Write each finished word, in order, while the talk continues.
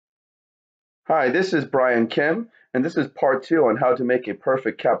Hi, this is Brian Kim, and this is part 2 on how to make a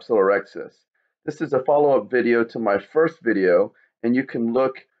perfect capsulorhexis. This is a follow-up video to my first video, and you can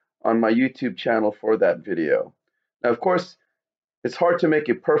look on my YouTube channel for that video. Now, of course, it's hard to make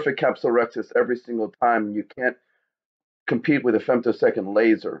a perfect capsulorhexis every single time. You can't compete with a femtosecond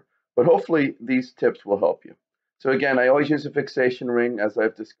laser, but hopefully these tips will help you. So again, I always use a fixation ring, as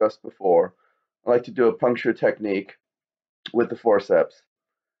I've discussed before. I like to do a puncture technique with the forceps.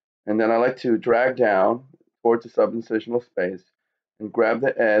 And then I like to drag down towards the subincisional space and grab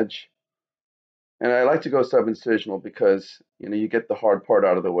the edge. And I like to go subincisional because you get the hard part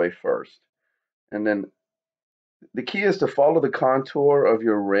out of the way first. And then the key is to follow the contour of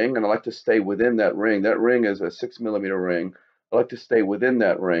your ring, and I like to stay within that ring. That ring is a 6mm ring. I like to stay within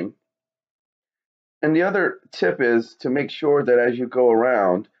that ring. And the other tip is to make sure that as you go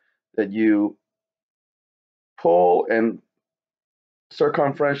around, that you pull and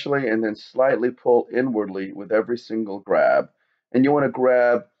circumferentially and then slightly pull inwardly with every single grab. And you want to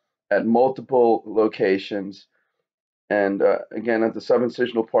grab at multiple locations. And again, at the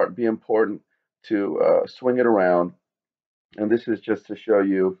subincisional part, be important to swing it around. And this is just to show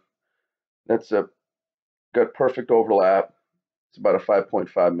you that's got perfect overlap. It's about a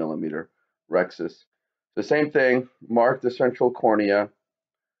 5.5mm rhexis. The same thing, mark the central cornea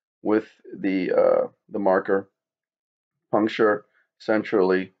with the marker, puncture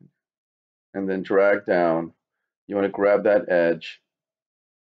centrally, and then drag down. You want to grab that edge.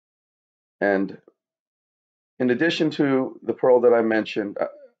 And in addition to the pearl that I mentioned,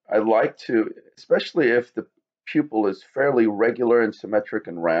 I like to, especially if the pupil is fairly regular and symmetric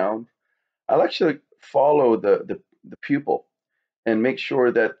and round, I'll actually follow the pupil and make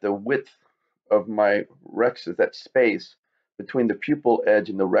sure that the width of my rhexis, that space between the pupil edge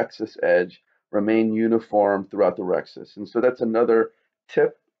and the rhexis edge, remain uniform throughout the rhexis. And so that's another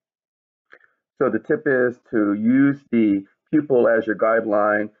tip. So the tip is to use the pupil as your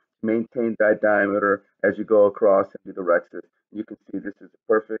guideline, maintain that diameter as you go across into the rhexis. You can see this is a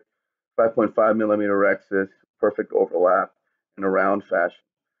perfect 5.5mm rhexis, perfect overlap in a round fashion.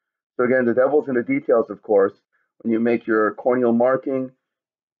 So again, the devil's in the details, of course. When you make your corneal marking,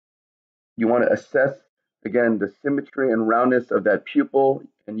 you want to assess, again, the symmetry and roundness of that pupil.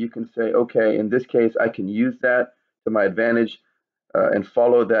 And you can say, okay, in this case, I can use that to my advantage and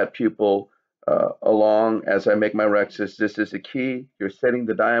follow that pupil along as I make my rhexis. This is the key. You're setting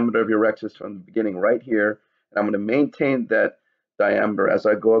the diameter of your rhexis from the beginning right here. And I'm going to maintain that diameter as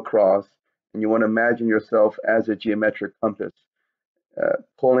I go across. And you want to imagine yourself as a geometric compass,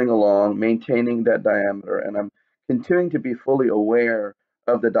 pulling along, maintaining that diameter. And I'm continuing to be fully aware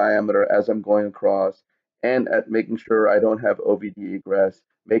of the diameter as I'm going across, and at making sure I don't have OVD egress,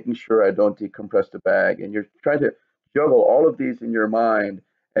 making sure I don't decompress the bag. And you're trying to juggle all of these in your mind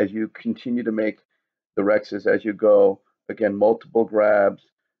as you continue to make the rhexis as you go. Again, multiple grabs,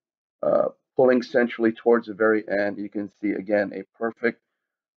 pulling centrally towards the very end. You can see, again, a perfect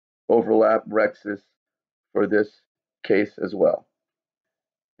overlap rhexis for this case as well.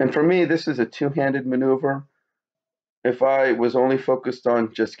 And for me, this is a two-handed maneuver. If I was only focused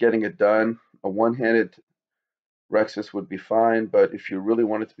on just getting it done, a one-handed rhexis would be fine. But if you really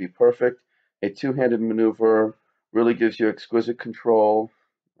want it to be perfect, a two-handed maneuver really gives you exquisite control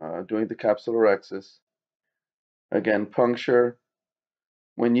doing the capsulorhexis. Again, puncture.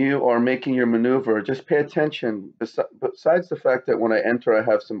 When you are making your maneuver, just pay attention. Besides the fact that when I enter, I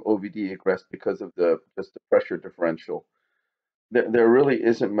have some OVD egress because of just the pressure differential. There really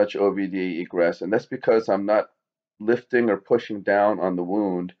isn't much OVD egress, and that's because I'm not lifting or pushing down on the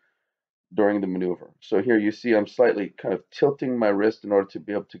wound during the maneuver. So here you see I'm slightly kind of tilting my wrist in order to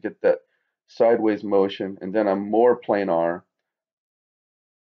be able to get that sideways motion, and then I'm more planar,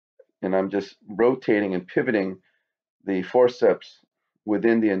 and I'm just rotating and pivoting the forceps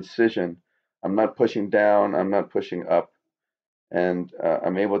within the incision. I'm not pushing down, I'm not pushing up, and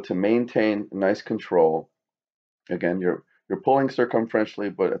I'm able to maintain nice control. Again, you're pulling circumferentially,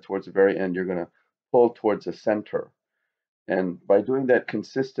 but towards the very end, you're going to pull towards the center. And by doing that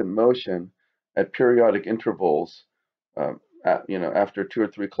consistent motion at periodic intervals, after 2 or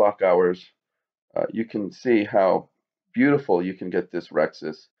 3 clock hours, you can see how beautiful you can get this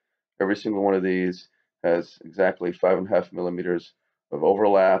rhexis. Every single one of these has exactly 5.5mm of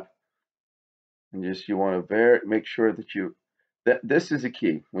overlap. And you want to make sure that this is a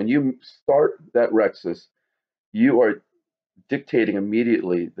key. When you start that rhexis, you are dictating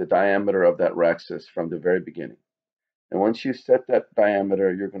immediately the diameter of that rhexis from the very beginning. And once you set that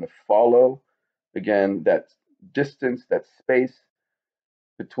diameter, you're going to follow, again, that distance, that space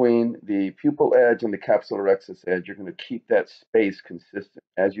between the pupil edge and the capsulorhexis edge. You're going to keep that space consistent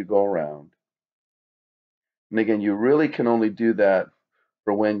as you go around. And again, you really can only do that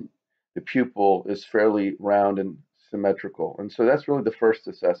for when the pupil is fairly round and symmetrical. And so that's really the first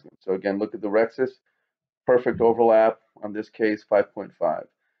assessment. So again, look at the rhexis, perfect overlap, on this case 5.5.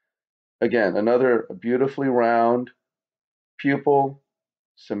 Again, another beautifully round pupil,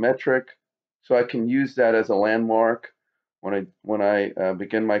 symmetric. So I can use that as a landmark when I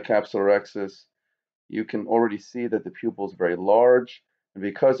begin my capsulorhexis. You can already see that the pupil is very large. And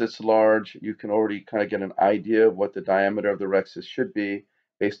because it's large, you can already kind of get an idea of what the diameter of the rhexis should be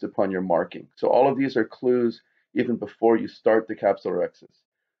based upon your marking. So all of these are clues even before you start the capsulorhexis.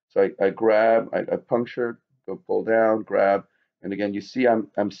 So I puncture, go pull down, grab, and again, you see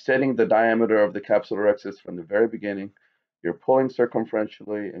I'm setting the diameter of the capsulorhexis from the very beginning. You're pulling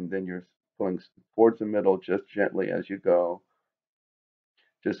circumferentially, and then you're pulling towards the middle just gently as you go,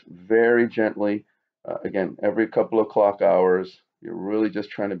 just very gently. Again, every couple of clock hours, you're really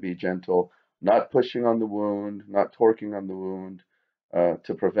just trying to be gentle, not pushing on the wound, not torquing on the wound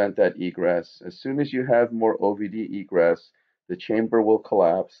to prevent that egress. As soon as you have more OVD egress, the chamber will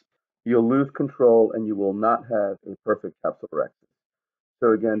collapse. You'll lose control and you will not have a perfect capsulorhexis.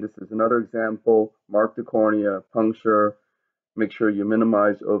 So again, this is another example. Mark the cornea, puncture, make sure you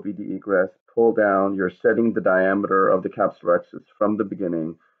minimize OVD egress, pull down. You're setting the diameter of the capsulorhexis from the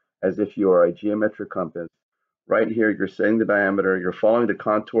beginning as if you are a geometric compass. Right here, you're setting the diameter. You're following the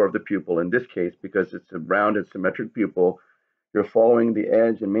contour of the pupil. In this case, because it's a round and symmetric pupil, you're following the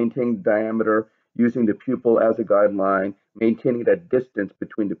edge and maintaining the diameter using the pupil as a guideline, maintaining that distance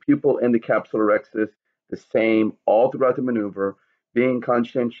between the pupil and the capsulorhexis the same all throughout the maneuver, being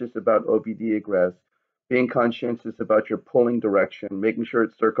conscientious about OVD egress, being conscientious about your pulling direction, making sure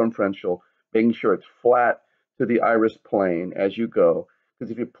it's circumferential, making sure it's flat to the iris plane as you go.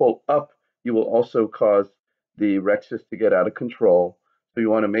 Because if you pull up, you will also cause the rhexis to get out of control. So you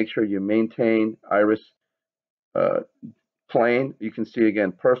want to make sure you maintain iris uh, plane. You can see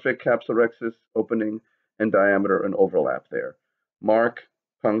again, perfect capsulorhexis opening and diameter and overlap there. Mark,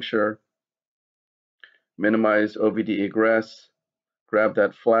 puncture, minimize OVD egress, grab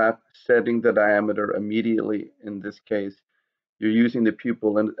that flap, setting the diameter immediately. In this case, you're using the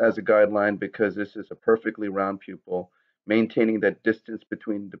pupil as a guideline because this is a perfectly round pupil, maintaining that distance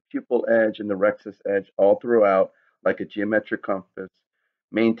between the pupil edge and the rhexis edge all throughout like a geometric compass,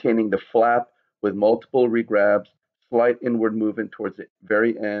 maintaining the flap with multiple regrabs, slight inward movement towards the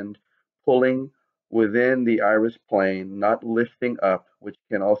very end, pulling within the iris plane, not lifting up, which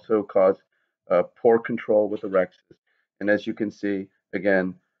can also cause poor control with the rhexis. And as you can see,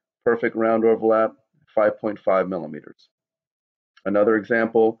 again, perfect round overlap, 5.5 millimeters. Another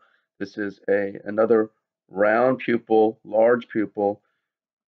example, this is another round pupil, large pupil,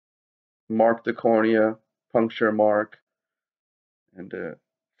 mark the cornea, puncture mark, and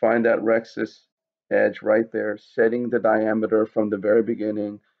find that rhexis edge right there, setting the diameter from the very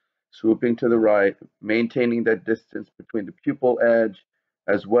beginning, swooping to the right, maintaining that distance between the pupil edge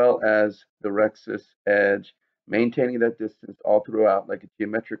as well as the rhexis edge, maintaining that distance all throughout like a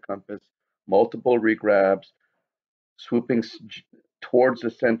geometric compass, multiple regrabs, swooping towards the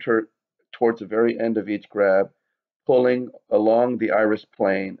center, towards the very end of each grab, pulling along the iris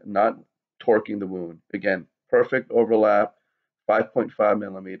plane, not torquing the wound. Again, perfect overlap, 5.5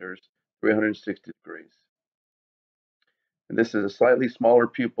 millimeters, 360 degrees. And this is a slightly smaller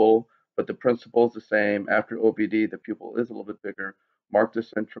pupil, but the principle is the same. After OVD, the pupil is a little bit bigger. Mark the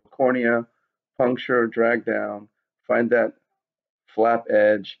central cornea, puncture, drag down, find that flap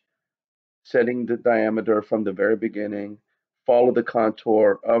edge, setting the diameter from the very beginning, follow the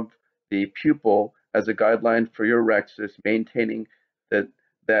contour of the pupil as a guideline for your rhexis, maintaining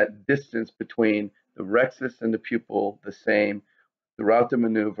that distance between the rhexis and the pupil the same throughout the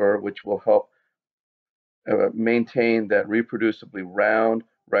maneuver, which will help maintain that reproducibly round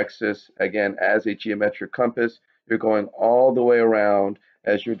rhexis, again, as a geometric compass. You're going all the way around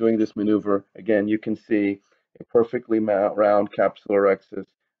as you're doing this maneuver. Again, you can see a perfectly round capsulorhexis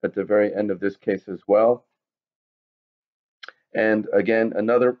at the very end of this case as well. And again,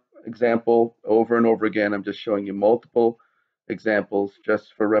 another example over and over again. I'm just showing you multiple examples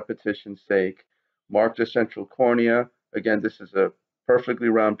just for repetition's sake. Mark the central cornea. Again, this is a perfectly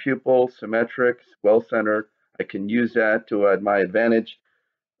round pupil, symmetric, well-centered. I can use that to my advantage.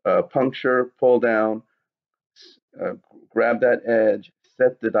 Puncture, pull down, grab that edge,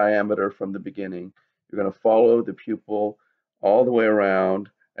 set the diameter from the beginning. You're going to follow the pupil all the way around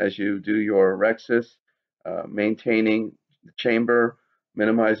as you do your rhexis, maintaining the chamber,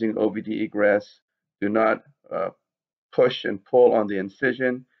 minimizing OVD egress. Do not push and pull on the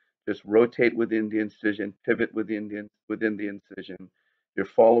incision. Just rotate within the incision, pivot within the incision. You're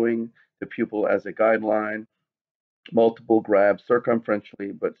following the pupil as a guideline. multiple grabs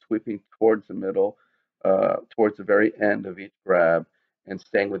circumferentially, but sweeping towards the middle, towards the very end of each grab, and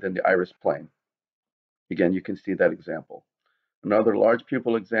staying within the iris plane. Again, you can see that example. Another large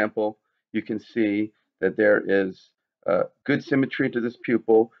pupil example, you can see that there is good symmetry to this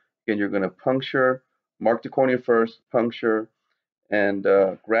pupil. Again, you're going to puncture, mark the cornea first, puncture, and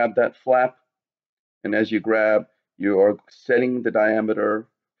grab that flap. And as you grab, you are setting the diameter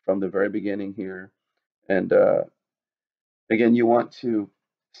from the very beginning here. And again, you want to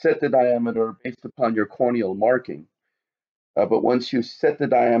set the diameter based upon your corneal marking. But once you set the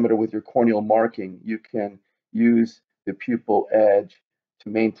diameter with your corneal marking, you can use the pupil edge to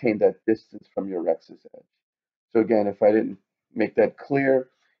maintain that distance from your rhexis edge. So again, if I didn't make that clear,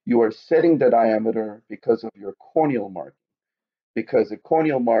 you are setting the diameter because of your corneal marking, because the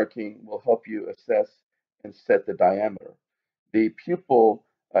corneal marking will help you assess and set the diameter. The pupil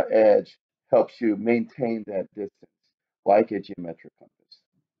edge helps you maintain that distance like a geometric compass.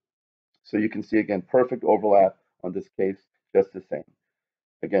 So you can see again, perfect overlap on this case, just the same.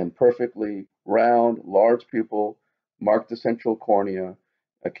 Again, perfectly round, large pupil, mark the central cornea.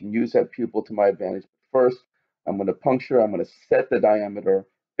 I can use that pupil to my advantage. First, I'm going to puncture, I'm going to set the diameter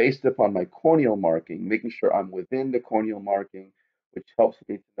based upon my corneal marking, making sure I'm within the corneal marking, which helps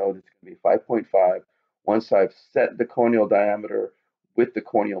me to know that it's going to be 5.5. Once I've set the corneal diameter with the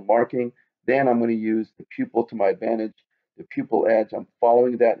corneal marking, then I'm going to use the pupil to my advantage. The pupil edge, I'm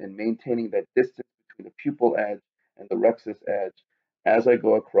following that and maintaining that distance between the pupil edge and the rhexis edge as I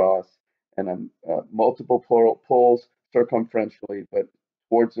go across, and I'm multiple pulls circumferentially, but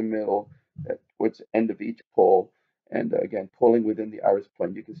towards the middle, towards the end of each pull, and again, pulling within the iris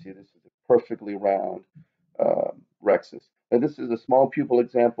plane. You can see this is a perfectly round rhexis. Now, this is a small pupil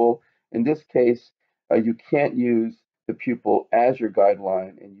example. In this case, you can't use the pupil as your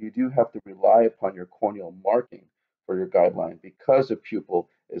guideline, and you do have to rely upon your corneal marking for your guideline because the pupil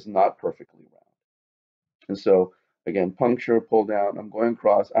is not perfectly round. And so, again, puncture, pull down, I'm going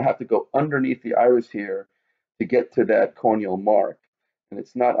across. I have to go underneath the iris here to get to that corneal mark. And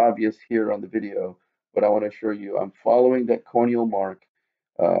it's not obvious here on the video, but I want to assure you I'm following that corneal mark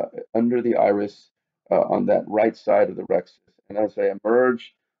under the iris on that right side of the rhexis. And as I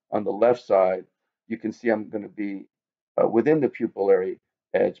emerge on the left side, you can see I'm going to be within the pupillary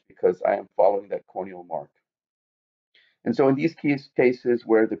edge because I am following that corneal mark. And so in these cases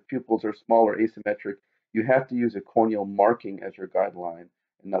where the pupils are small or asymmetric, you have to use a corneal marking as your guideline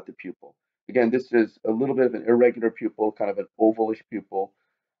and not the pupil. Again, this is a little bit of an irregular pupil, kind of an ovalish pupil.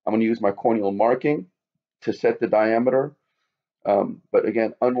 I'm going to use my corneal marking to set the diameter. But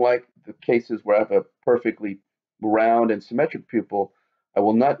again, unlike the cases where I have a perfectly round and symmetric pupil, I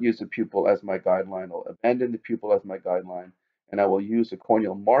will not use the pupil as my guideline. I'll abandon the pupil as my guideline, and I will use the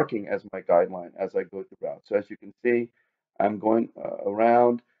corneal marking as my guideline as I go throughout. So as you can see, I'm going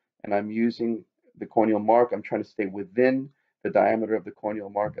around and I'm using the corneal mark. I'm trying to stay within the diameter of the corneal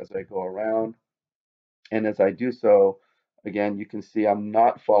mark as I go around. And as I do so, again, you can see I'm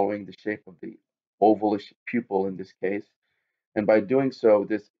not following the shape of the ovalish pupil in this case. And by doing so,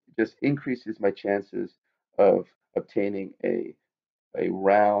 this just increases my chances of obtaining a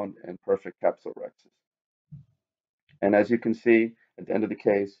round and perfect capsulorhexis. And as you can see, at the end of the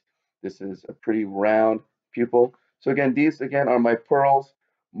case, this is a pretty round pupil. So again, these again are my pearls.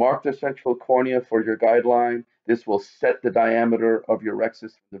 Mark the central cornea for your guideline. This will set the diameter of your rhexis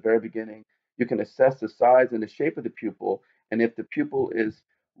from the very beginning. You can assess the size and the shape of the pupil. And if the pupil is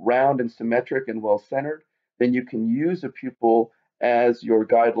round and symmetric and well-centered, then you can use a pupil as your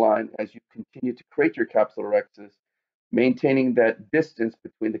guideline as you continue to create your capsulorhexis, maintaining that distance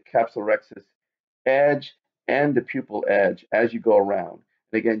between the capsulorhexis edge and the pupil edge as you go around.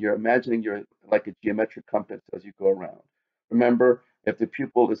 And again, you're imagining you're like a geometric compass as you go around. Remember, if the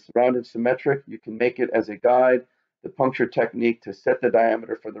pupil is rounded symmetric, you can make it as a guide, the puncture technique to set the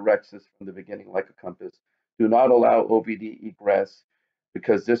diameter for the rhexis from the beginning like a compass. Do not allow OVD egress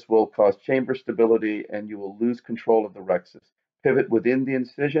because this will cause chamber stability and you will lose control of the rhexis. Pivot within the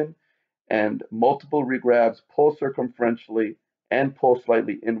incision and multiple regrabs, pull circumferentially and pull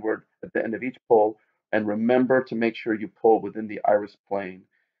slightly inward at the end of each pull. And remember to make sure you pull within the iris plane.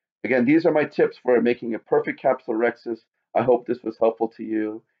 Again, these are my tips for making a perfect capsulorhexis. I hope this was helpful to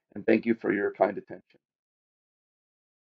you, and thank you for your kind attention.